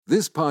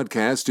This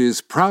podcast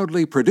is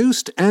proudly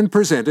produced and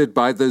presented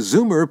by the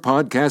Zoomer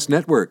Podcast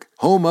Network,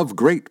 home of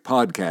great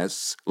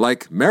podcasts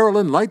like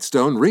Marilyn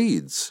Lightstone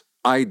Reads,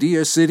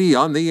 Idea City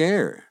on the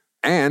Air,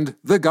 and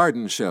The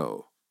Garden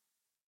Show.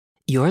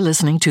 You're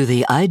listening to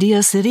the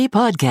Idea City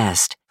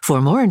podcast.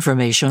 For more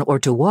information or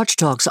to watch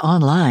talks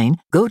online,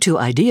 go to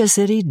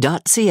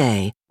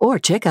ideacity.ca or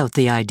check out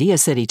the Idea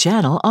City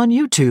channel on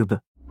YouTube.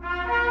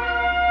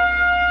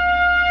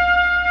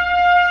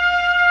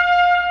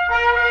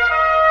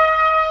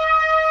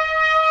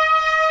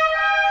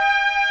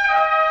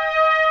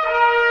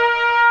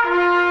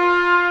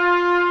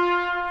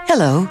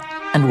 Hello,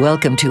 and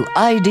welcome to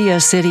Idea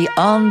City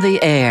on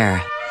the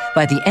Air.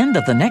 By the end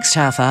of the next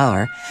half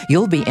hour,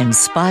 you'll be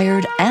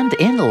inspired and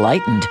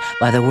enlightened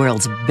by the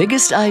world's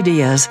biggest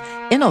ideas,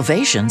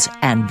 innovations,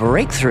 and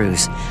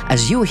breakthroughs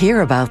as you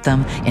hear about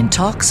them in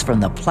talks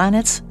from the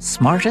planet's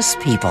smartest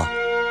people.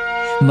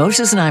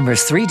 Moses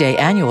Neimer's 3-day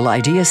annual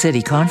Idea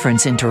City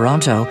conference in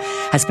Toronto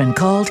has been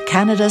called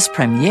Canada's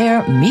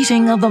premier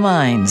meeting of the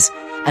minds,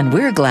 and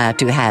we're glad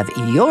to have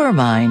your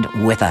mind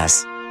with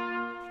us.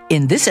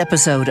 In this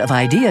episode of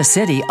Idea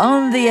City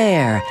on the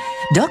Air,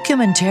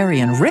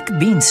 documentarian Ric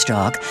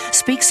Bienstock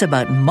speaks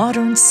about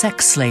modern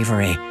sex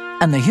slavery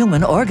and the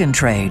human organ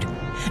trade.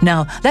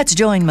 Now, let's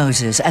join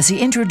Moses as he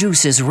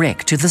introduces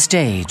Ric to the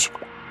stage.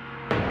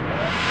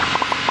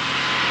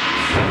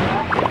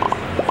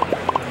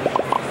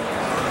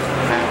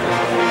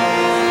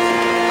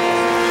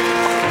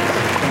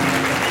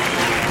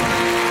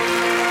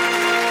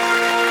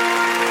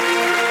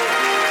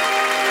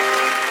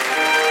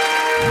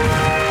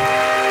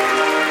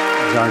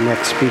 Our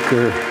next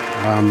speaker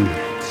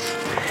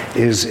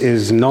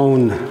is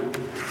known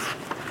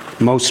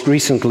most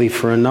recently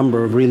for a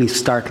number of really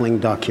startling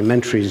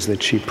documentaries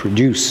that she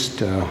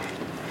produced.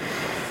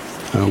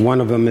 One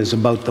of them is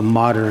about the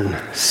modern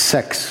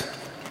sex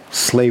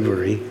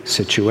slavery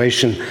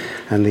situation,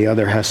 and the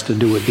other has to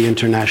do with the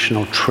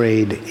international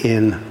trade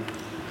in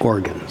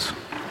organs.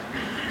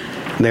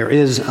 There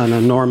is an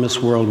enormous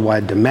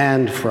worldwide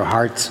demand for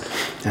hearts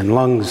and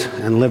lungs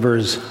and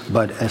livers,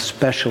 but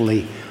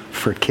especially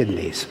for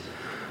kidneys.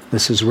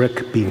 This is Ric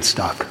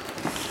Bienstock.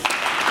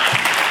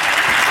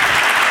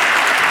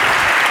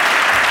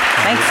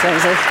 Thanks,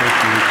 Moses.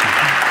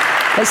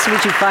 Nice to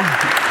meet you.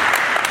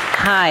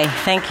 Hi,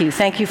 thank you.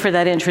 Thank you for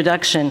that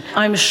introduction.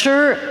 I'm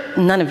sure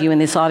none of you in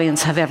this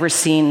audience have ever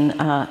seen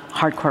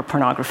hardcore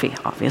pornography,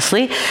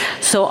 obviously.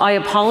 So I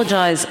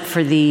apologize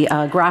for the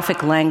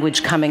graphic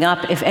language coming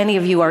up. If any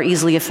of you are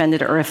easily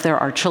offended or if there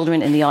are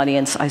children in the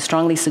audience, I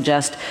strongly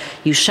suggest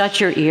you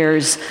shut your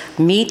ears,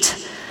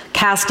 meet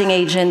casting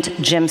agent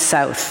Jim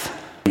South.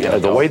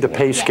 The way the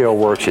pay scale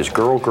works is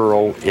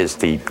girl is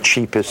the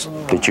cheapest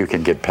that you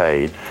can get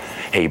paid.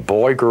 A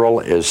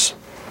boy-girl is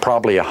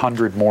probably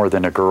 100 more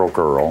than a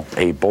girl-girl.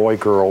 A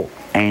boy-girl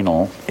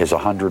anal is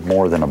 100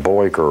 more than a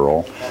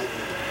boy-girl.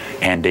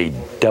 And a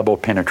double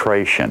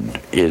penetration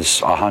is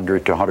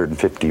 100 to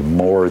 150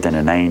 more than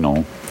an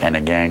anal. And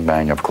a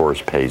gangbang, of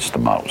course, pays the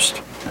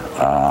most.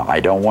 I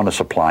don't want to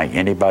supply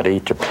anybody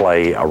to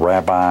play a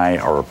rabbi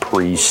or a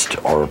priest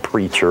or a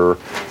preacher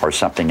or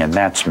something, and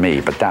that's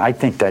me. But I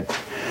think that,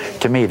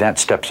 to me, that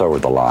steps over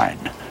the line.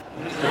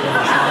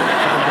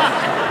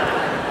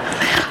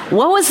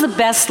 What was the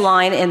best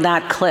line in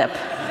that clip?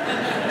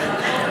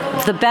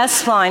 The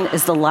best line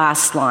is the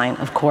last line,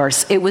 of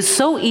course. It was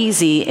so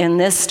easy in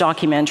this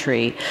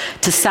documentary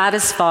to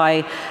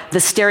satisfy the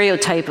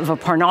stereotype of a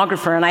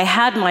pornographer, and I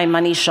had my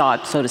money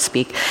shot, so to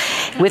speak,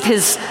 with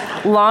his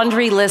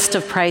laundry list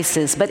of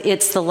prices. But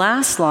it's the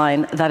last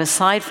line that,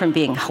 aside from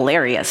being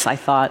hilarious, I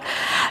thought,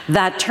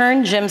 that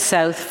turned Jim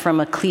South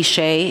from a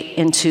cliche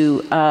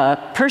into a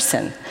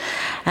person.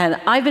 And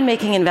I've been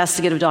making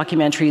investigative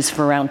documentaries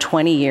for around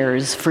 20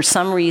 years. For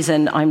some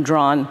reason, I'm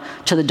drawn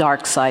to the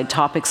dark side,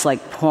 topics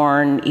like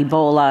porn,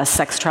 Ebola,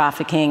 sex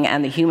trafficking,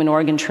 and the human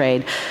organ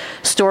trade.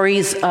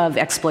 Stories of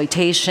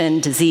exploitation,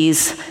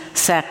 disease,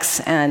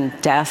 sex, and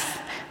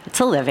death. It's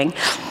a living.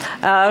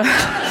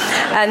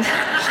 And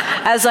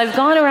as I've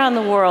gone around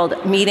the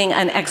world meeting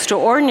an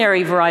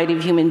extraordinary variety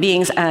of human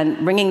beings and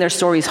bringing their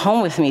stories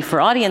home with me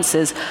for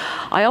audiences,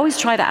 I always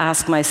try to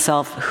ask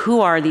myself,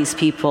 who are these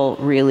people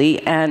really,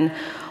 and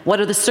what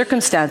are the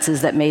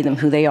circumstances that made them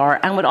who they are?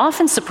 And what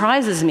often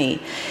surprises me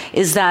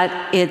is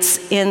that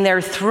it's in their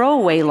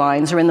throwaway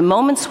lines or in the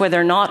moments where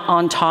they're not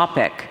on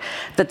topic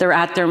that they're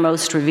at their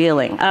most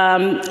revealing.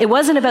 It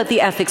wasn't about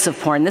the ethics of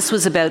porn. This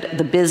was about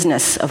the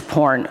business of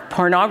porn.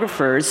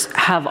 Pornographers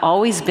have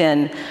always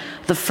been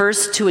the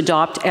first to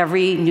adopt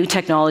every new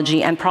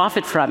technology and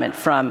profit from it,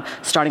 from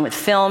starting with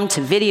film to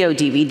video,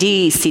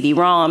 DVD,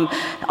 CD-ROM,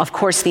 of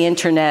course the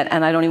internet,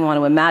 and I don't even want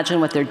to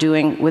imagine what they're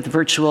doing with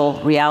virtual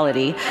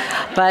reality.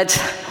 But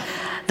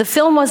the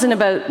film wasn't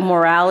about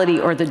morality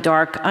or the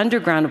dark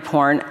underground of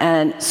porn,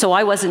 and so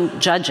I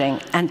wasn't judging,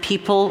 and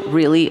people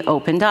really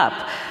opened up.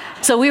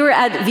 So we were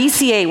at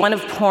VCA, one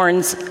of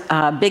porn's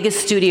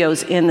biggest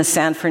studios in the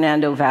San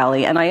Fernando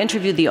Valley, and I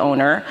interviewed the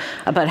owner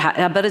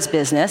about his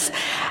business.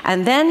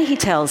 And then he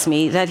tells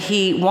me that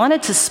he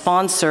wanted to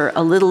sponsor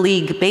a Little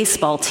League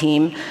baseball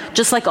team,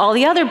 just like all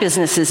the other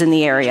businesses in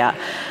the area.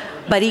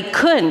 But he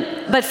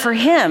couldn't. But for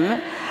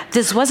him,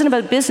 this wasn't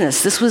about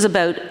business. This was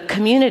about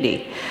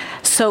community.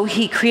 So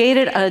he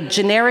created a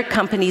generic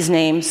company's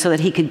name so that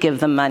he could give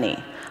them money.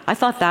 I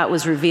thought that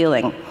was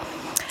revealing.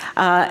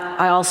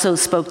 I also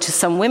spoke to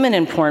some women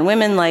in porn,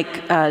 women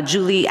like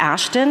Julie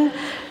Ashton.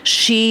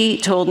 She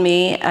told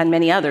me, and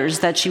many others,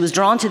 that she was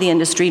drawn to the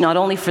industry not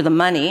only for the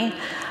money,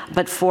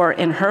 but for,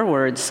 in her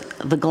words,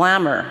 the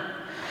glamour.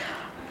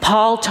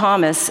 Paul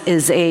Thomas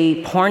is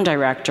a porn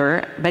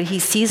director, but he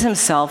sees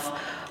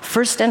himself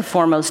first and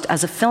foremost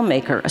as a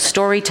filmmaker, a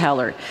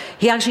storyteller.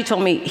 He actually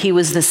told me he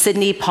was the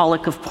Sidney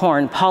Pollack of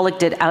porn. Pollack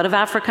did Out of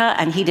Africa,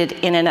 and he did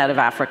In and Out of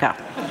Africa.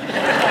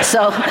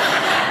 So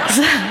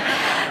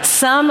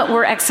some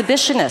were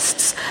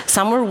exhibitionists,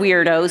 some were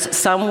weirdos,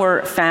 some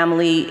were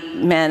family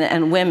men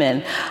and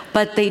women,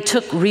 but they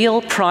took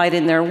real pride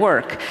in their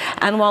work.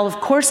 And while, of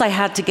course, I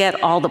had to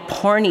get all the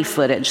porny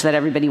footage that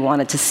everybody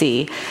wanted to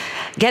see,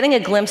 getting a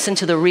glimpse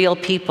into the real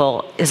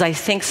people is, I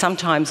think,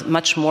 sometimes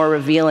much more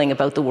revealing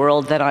about the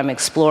world that I'm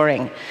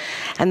exploring.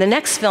 And the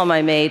next film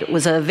I made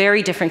was a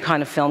very different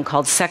kind of film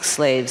called Sex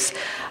Slaves,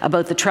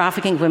 about the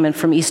trafficking of women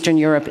from Eastern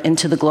Europe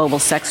into the global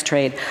sex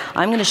trade.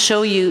 I'm going to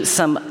show you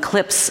some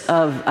clips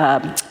of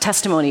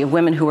testimony of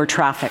women who were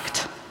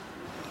trafficked.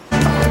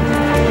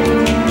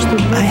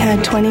 I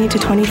had 20 to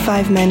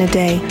 25 men a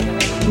day.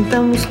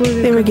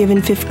 They were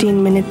given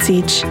 15 minutes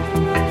each.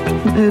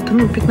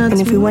 And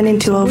if we went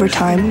into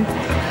overtime,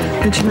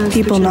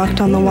 people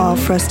knocked on the wall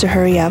for us to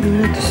hurry up.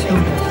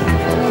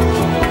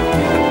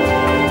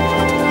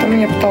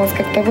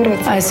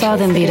 I saw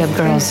them beat up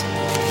girls,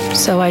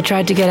 so I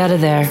tried to get out of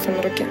there.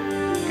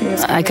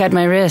 I cut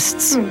my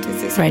wrists,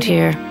 right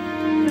here.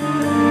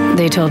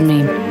 They told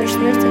me,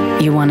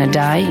 "You want to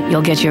die?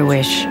 You'll get your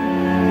wish."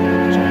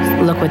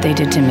 Look what they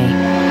did to me.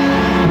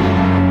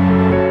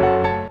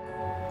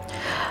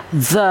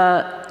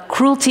 The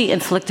cruelty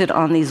inflicted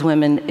on these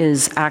women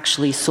is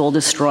actually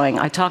soul-destroying.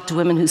 I talked to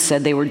women who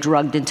said they were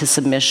drugged into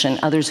submission,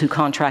 others who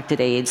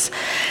contracted AIDS,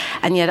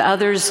 and yet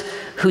others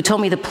who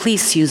told me the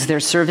police use their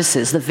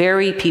services, the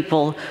very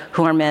people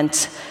who are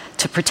meant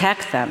to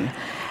protect them.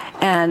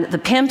 And the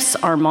pimps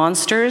are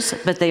monsters,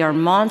 but they are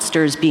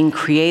monsters being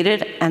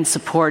created and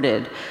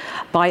supported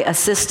by a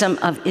system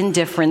of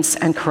indifference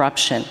and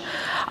corruption.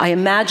 I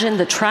imagine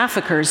the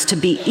traffickers to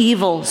be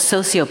evil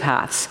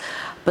sociopaths.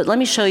 But let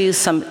me show you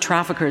some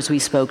traffickers we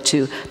spoke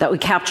to that we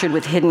captured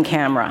with hidden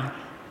camera.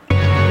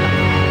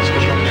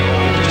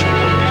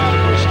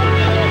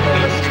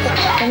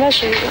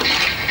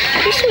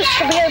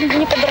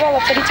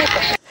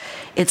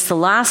 It's the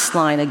last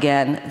line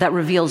again that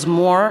reveals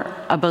more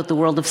about the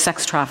world of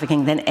sex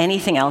trafficking than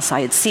anything else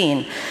I had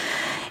seen.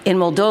 In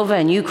Moldova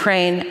and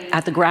Ukraine,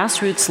 at the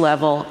grassroots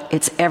level,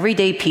 it's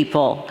everyday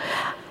people,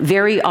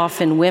 very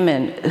often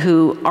women,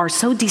 who are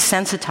so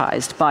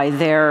desensitized by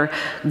their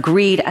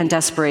greed and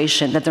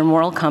desperation that their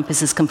moral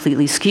compass is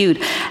completely skewed.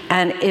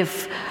 And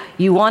if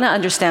you want to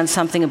understand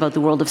something about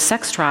the world of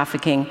sex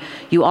trafficking,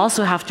 you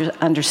also have to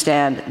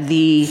understand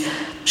the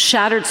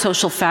shattered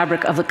social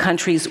fabric of the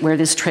countries where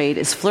this trade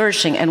is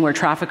flourishing and where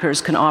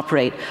traffickers can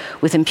operate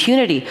with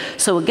impunity.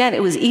 So again,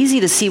 it was easy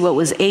to see what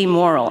was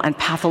amoral and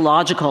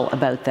pathological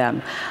about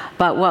them.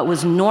 But what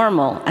was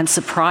normal and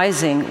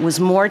surprising was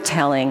more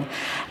telling,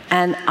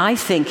 and I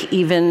think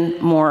even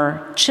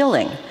more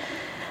chilling.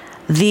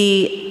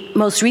 The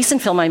most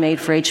recent film I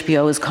made for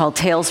HBO is called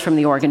Tales from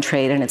the Organ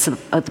Trade, and it's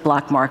about the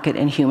black market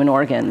in human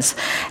organs.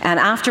 And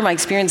after my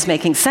experience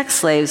making Sex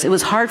Slaves, it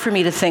was hard for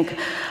me to think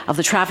of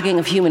the trafficking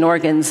of human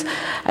organs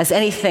as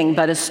anything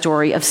but a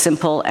story of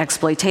simple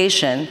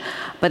exploitation.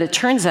 But it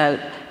turns out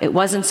it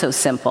wasn't so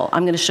simple.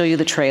 I'm going to show you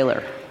the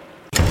trailer.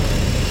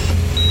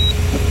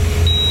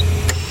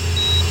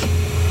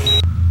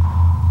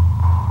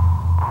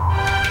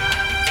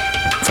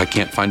 If I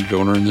can't find a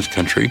donor in this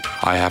country,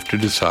 I have to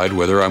decide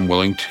whether I'm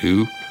willing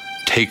to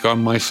take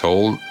on my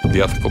soul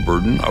the ethical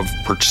burden of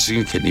purchasing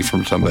a kidney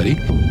from somebody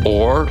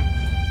or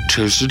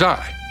choose to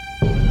die.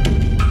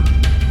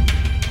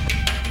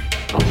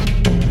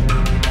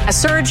 A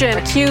surgeon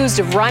accused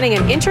of running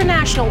an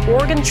international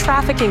organ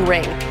trafficking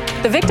ring.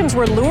 The victims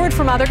were lured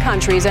from other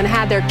countries and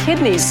had their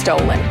kidneys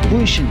stolen.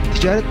 Bu işin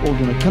ticaret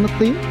olduğunu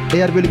kanıtlayın.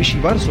 Eğer böyle bir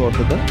şey varsa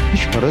ortada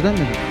hiç para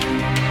ödenmedi.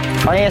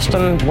 I asked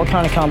him what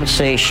kind of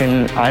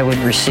compensation I would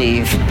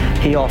receive.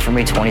 He offered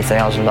me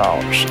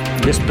 $20,000.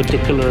 This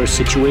particular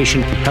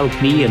situation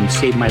helped me and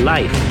saved my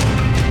life.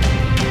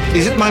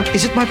 Is it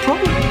my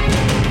problem?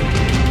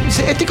 It's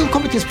the ethical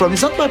committee's problem.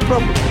 It's not my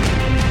problem.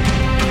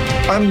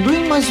 I'm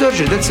doing my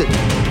surgery. That's it.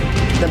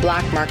 The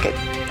black market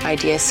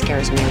idea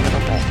scares me a little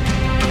bit.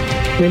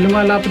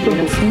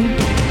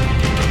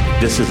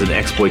 This is an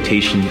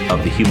exploitation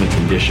of the human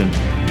condition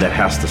that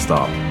has to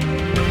stop.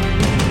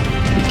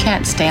 You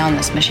can't stay on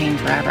this machine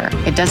forever.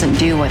 It doesn't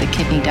do what a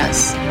kidney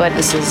does. But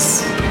this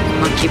is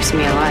what keeps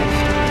me alive.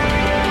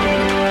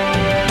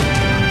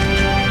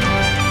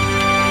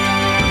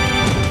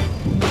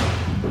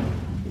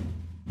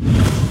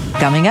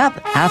 Coming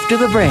up after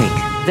the break.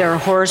 There are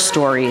horror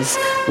stories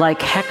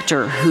like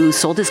Hector, who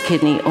sold his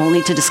kidney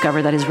only to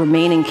discover that his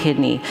remaining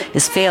kidney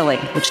is failing,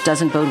 which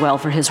doesn't bode well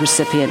for his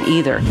recipient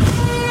either.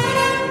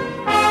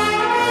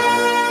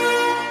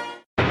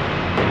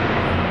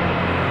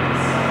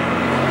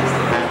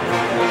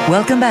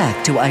 Welcome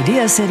back to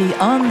Idea City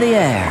on the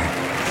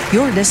Air.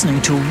 You're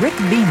listening to Ric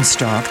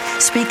Bienstock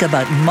speak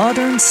about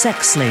modern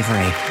sex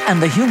slavery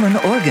and the human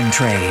organ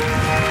trade.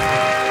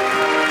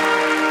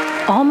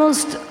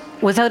 Almost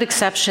without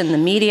exception, the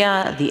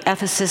media, the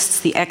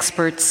ethicists, the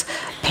experts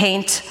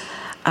paint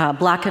a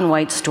black and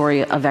white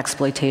story of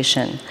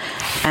exploitation.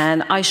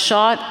 And I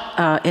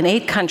shot in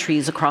 8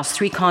 countries across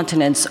 3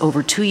 continents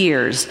over 2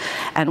 years.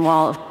 And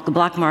while the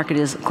black market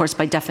is, of course,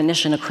 by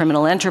definition, a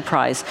criminal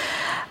enterprise,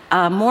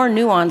 a more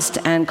nuanced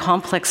and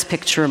complex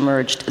picture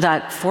emerged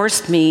that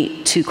forced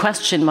me to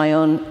question my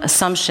own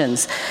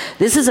assumptions.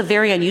 This is a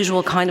very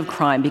unusual kind of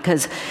crime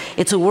because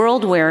it's a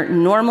world where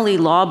normally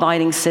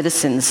law-abiding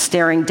citizens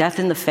staring death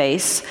in the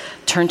face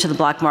turn to the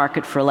black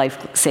market for a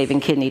life-saving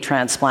kidney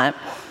transplant.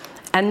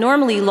 And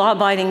normally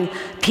law-abiding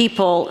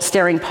people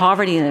staring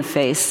poverty in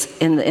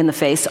the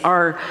face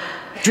are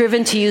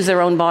driven to use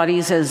their own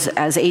bodies as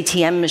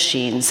ATM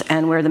machines,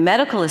 and where the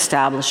medical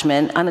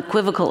establishment,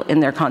 unequivocal in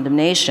their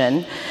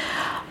condemnation,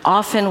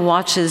 often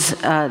watches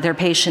their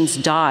patients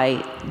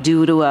die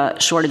due to a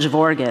shortage of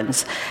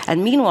organs.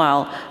 And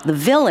meanwhile, the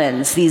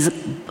villains, these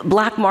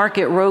black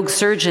market rogue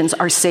surgeons,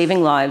 are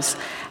saving lives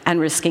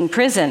and risking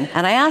prison.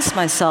 And I asked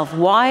myself,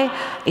 why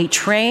a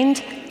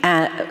trained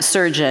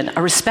surgeon,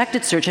 a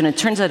respected surgeon, it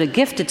turns out a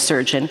gifted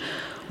surgeon,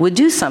 would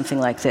do something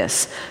like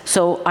this?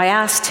 So I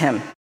asked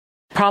him.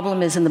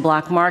 Problem is, in the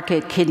black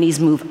market, kidneys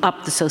move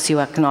up the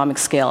socioeconomic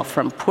scale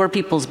from poor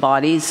people's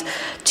bodies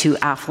to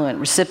affluent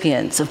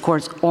recipients. Of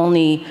course,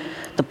 only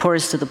the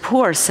poorest of the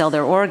poor sell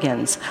their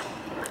organs.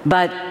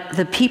 But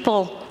the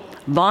people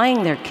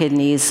buying their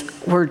kidneys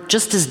were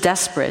just as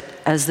desperate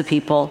as the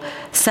people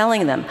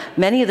selling them.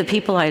 Many of the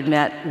people I had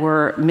met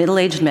were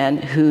middle-aged men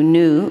who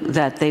knew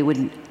that they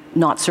would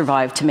not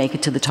survive to make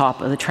it to the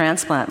top of the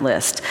transplant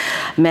list.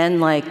 Men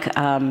like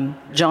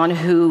John,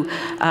 who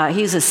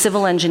he's a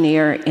civil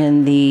engineer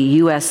in the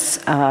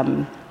U.S.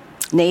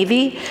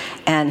 Navy,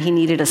 and he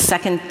needed a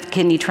second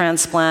kidney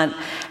transplant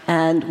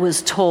and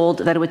was told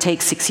that it would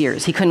take 6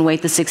 years. He couldn't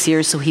wait the 6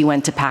 years, so he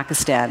went to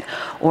Pakistan.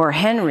 Or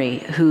Henry,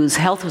 whose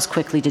health was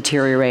quickly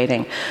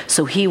deteriorating,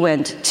 so he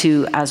went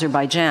to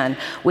Azerbaijan.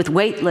 With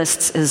wait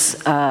lists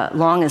as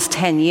long as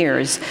 10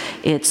 years,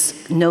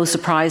 it's no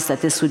surprise that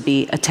this would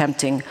be a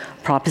tempting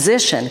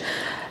proposition.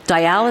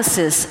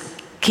 Dialysis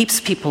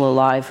keeps people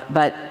alive,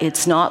 but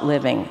it's not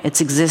living,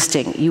 it's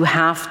existing. You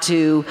have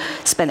to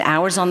spend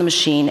hours on the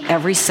machine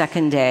every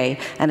second day,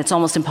 and it's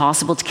almost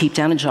impossible to keep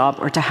down a job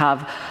or to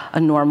have a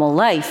normal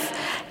life.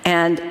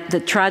 And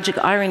the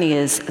tragic irony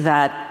is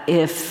that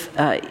if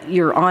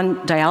you're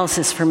on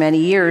dialysis for many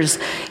years,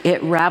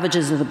 it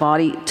ravages the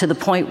body to the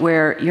point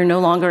where you're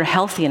no longer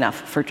healthy enough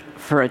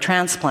for a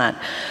transplant.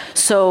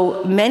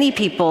 So many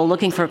people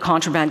looking for a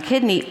contraband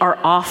kidney are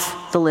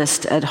off the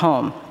list at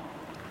home.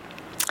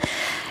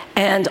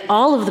 And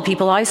all of the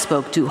people I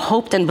spoke to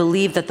hoped and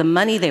believed that the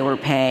money they were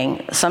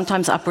paying,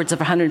 sometimes upwards of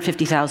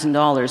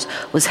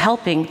 $150,000, was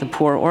helping the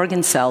poor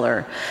organ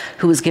seller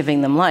who was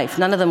giving them life.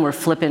 None of them were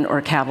flippant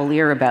or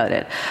cavalier about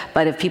it.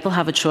 But if people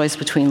have a choice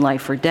between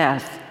life or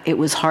death, it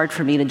was hard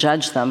for me to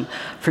judge them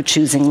for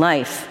choosing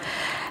life.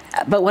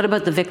 But what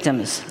about the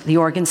victims, the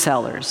organ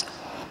sellers?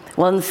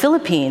 Well, in the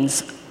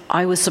Philippines,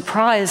 I was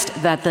surprised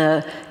that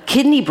the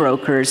kidney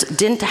brokers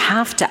didn't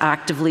have to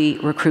actively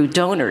recruit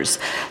donors.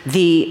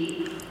 The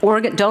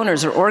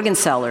donors or organ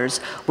sellers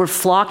were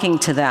flocking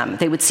to them.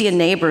 They would see a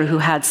neighbor who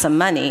had some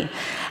money,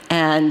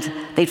 and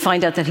they'd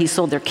find out that he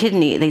sold their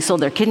kidney. They sold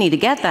their kidney to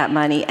get that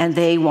money, and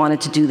they wanted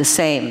to do the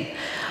same.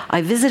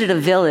 I visited a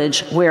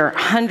village where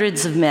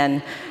hundreds of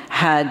men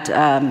had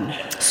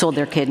sold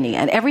their kidney,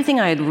 and everything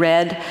I had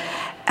read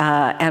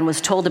and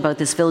was told about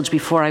this village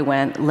before I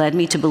went led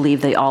me to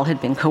believe they all had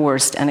been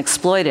coerced and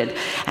exploited.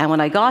 And when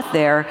I got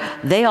there,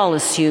 they all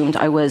assumed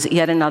I was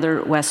yet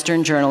another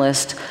Western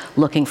journalist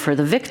looking for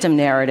the victim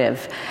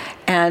narrative.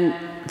 And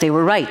they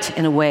were right,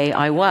 in a way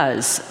I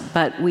was.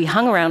 But we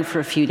hung around for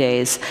a few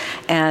days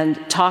and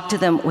talked to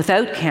them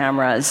without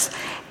cameras,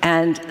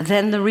 and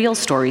then the real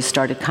stories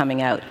started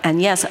coming out.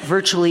 And yes,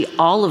 virtually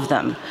all of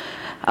them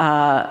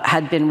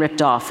had been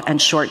ripped off and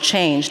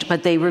shortchanged,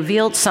 but they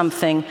revealed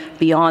something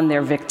beyond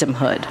their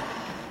victimhood.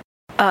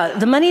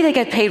 The money they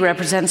get paid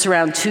represents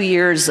around 2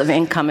 years of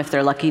income if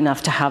they're lucky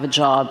enough to have a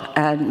job,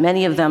 and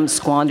many of them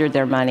squandered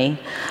their money,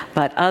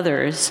 but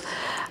others,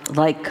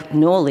 like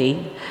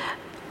Noli,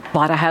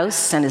 bought a house,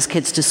 sent his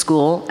kids to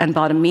school, and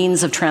bought a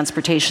means of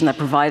transportation that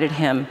provided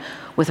him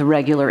with a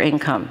regular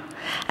income.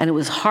 And it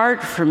was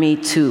hard for me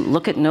to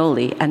look at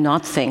Noli and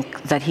not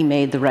think that he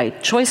made the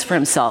right choice for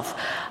himself.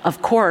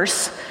 Of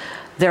course,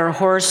 there are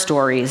horror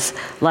stories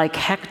like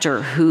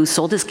Hector, who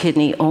sold his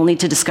kidney only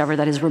to discover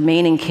that his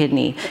remaining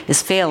kidney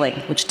is failing,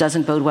 which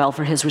doesn't bode well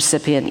for his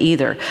recipient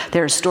either.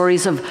 There are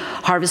stories of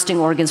harvesting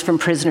organs from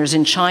prisoners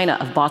in China,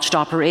 of botched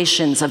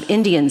operations, of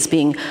Indians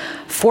being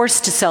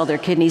forced to sell their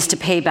kidneys to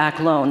pay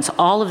back loans,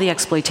 all of the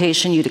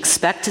exploitation you'd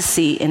expect to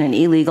see in an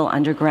illegal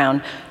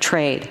underground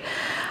trade.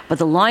 But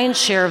the lion's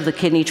share of the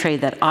kidney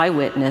trade that I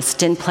witnessed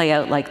didn't play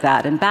out like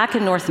that. And back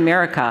in North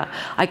America,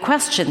 I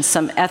questioned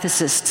some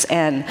ethicists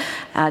and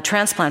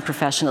transplant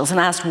professionals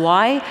and asked,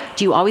 why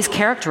do you always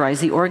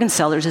characterize the organ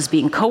sellers as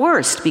being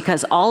coerced?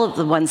 Because all of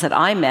the ones that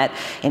I met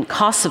in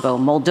Kosovo,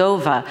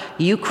 Moldova,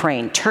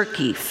 Ukraine,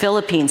 Turkey,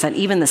 Philippines, and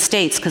even the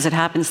States, because it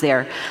happens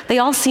there, they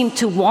all seem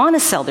to want to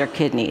sell their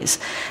kidneys.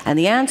 And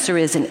the answer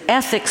is, in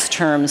ethics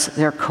terms,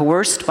 they're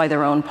coerced by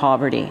their own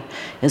poverty.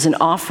 It's an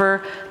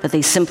offer that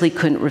they simply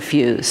couldn't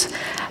refuse.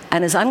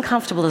 And as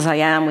uncomfortable as I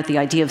am with the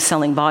idea of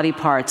selling body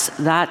parts,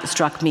 that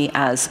struck me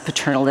as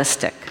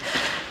paternalistic.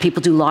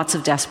 People do lots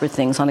of desperate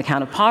things on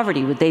account of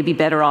poverty. Would they be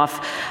better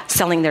off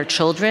selling their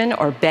children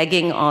or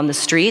begging on the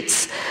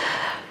streets?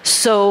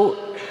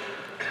 So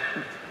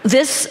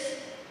this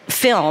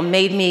film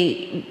made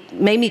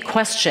me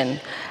question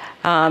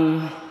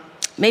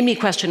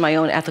my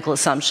own ethical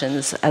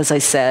assumptions, as I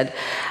said.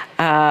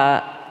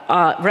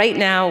 Right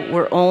now,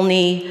 we're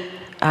only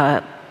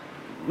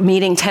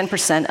meeting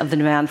 10% of the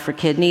demand for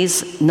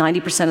kidneys.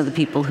 90% of the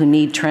people who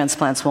need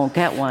transplants won't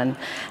get one.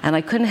 And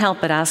I couldn't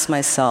help but ask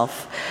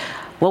myself,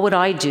 what would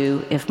I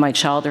do if my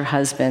child or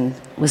husband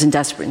was in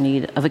desperate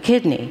need of a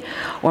kidney?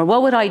 Or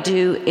what would I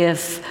do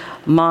if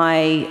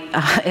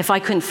I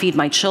couldn't feed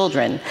my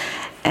children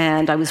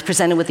and I was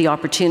presented with the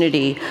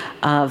opportunity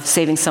of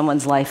saving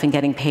someone's life and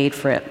getting paid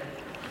for it?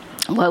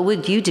 What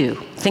would you do?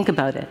 Think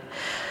about it.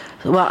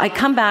 Well, I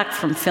come back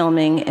from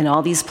filming in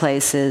all these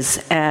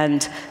places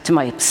and to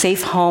my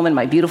safe home and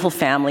my beautiful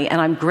family,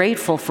 and I'm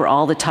grateful for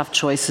all the tough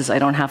choices I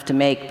don't have to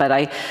make, but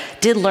I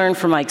did learn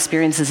from my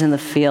experiences in the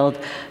field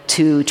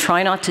to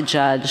try not to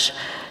judge,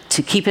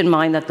 to keep in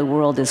mind that the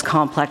world is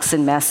complex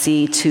and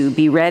messy, to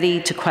be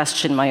ready to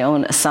question my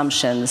own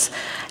assumptions,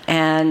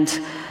 and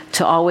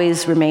to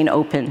always remain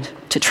open,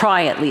 to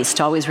try at least,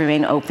 to always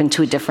remain open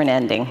to a different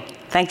ending.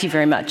 Thank you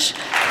very much.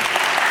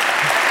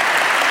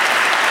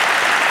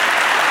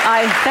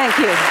 Thank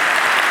you.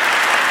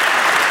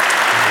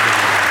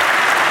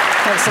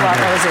 Thanks a lot,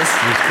 Moses.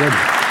 That's good.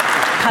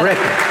 Rick.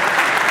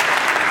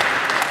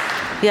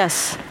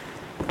 Yes.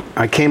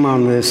 I came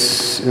on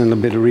this in a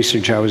bit of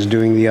research I was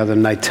doing the other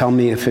night. Tell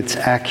me if it's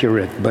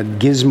accurate, but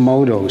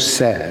Gizmodo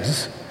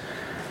says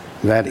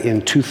that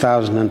in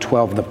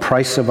 2012, the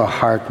price of a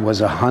heart was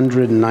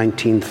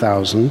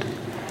 $119,000,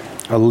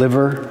 a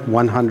liver,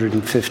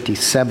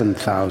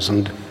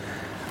 $157,000,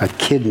 a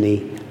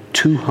kidney,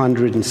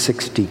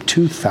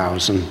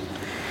 $262,000.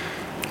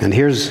 And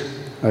here's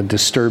a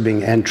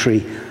disturbing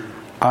entry: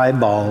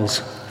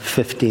 eyeballs,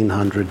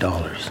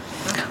 $1,500.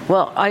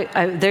 Well,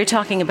 they're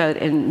talking about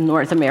in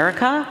North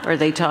America, or are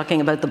they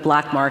talking about the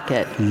black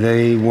market?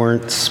 They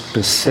weren't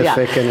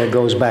specific, and it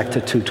goes back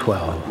to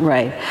 2012.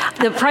 Right.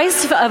 The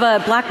price of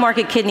a black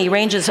market kidney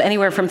ranges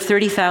anywhere from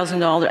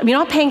 $30,000. You're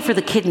not paying for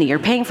the kidney, you're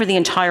paying for the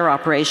entire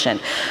operation.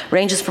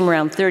 Ranges from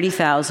around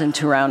 $30,000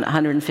 to around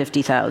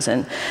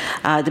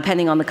 $150,000,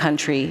 depending on the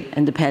country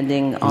and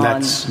depending on...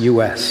 That's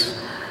U.S.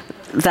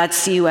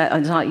 That's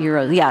U.S., not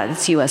euros. Yeah,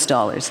 it's U.S.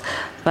 dollars.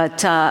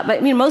 But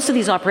most of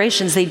these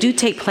operations, they do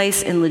take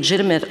place in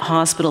legitimate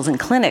hospitals and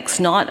clinics.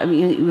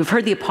 We've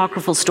heard the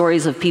apocryphal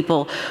stories of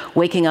people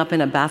waking up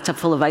in a bathtub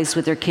full of ice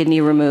with their kidney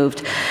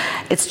removed.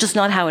 It's just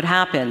not how it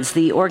happens.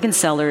 The organ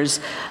sellers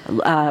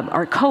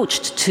are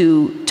coached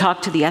to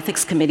talk to the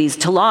ethics committees,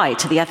 to lie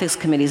to the ethics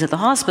committees at the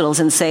hospitals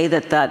and say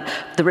that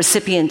the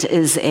recipient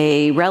is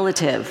a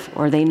relative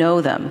or they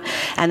know them.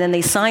 And then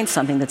they sign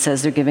something that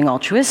says they're giving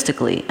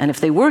altruistically. And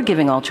if they were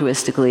giving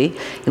altruistically,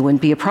 it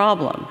wouldn't be a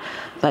problem.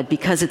 But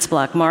because it's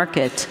black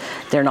market,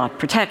 they're not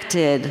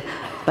protected.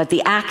 But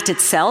the act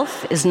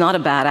itself is not a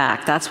bad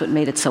act. That's what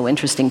made it so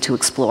interesting to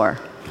explore.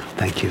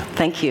 Thank you.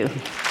 Thank you.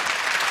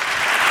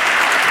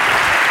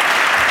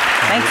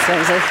 Thanks,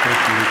 Moses.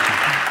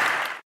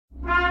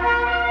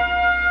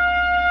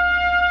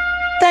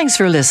 Thanks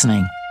for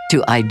listening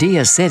to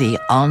Idea City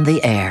on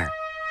the Air.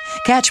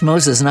 Catch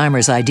Moses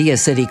Neimer's Idea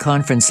City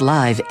Conference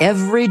live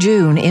every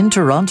June in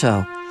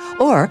Toronto,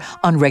 or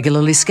on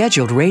regularly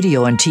scheduled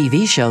radio and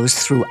TV shows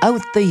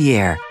throughout the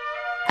year.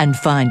 And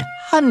find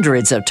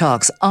hundreds of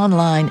talks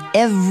online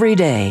every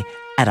day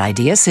at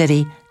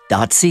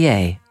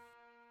ideacity.ca.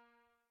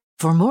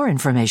 For more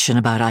information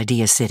about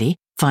Idea City,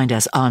 find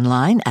us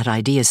online at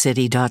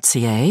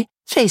ideacity.ca,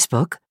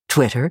 Facebook,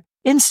 Twitter,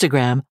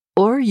 Instagram,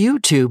 or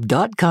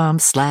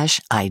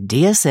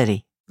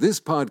youtube.com/ideacity. This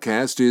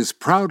podcast is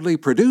proudly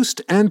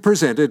produced and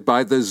presented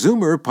by the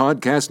Zoomer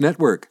Podcast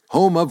Network,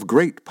 home of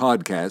great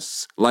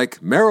podcasts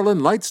like Marilyn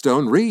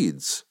Lightstone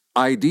Reads,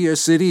 Idea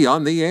City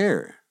on the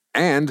Air,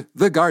 and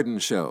The Garden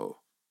Show.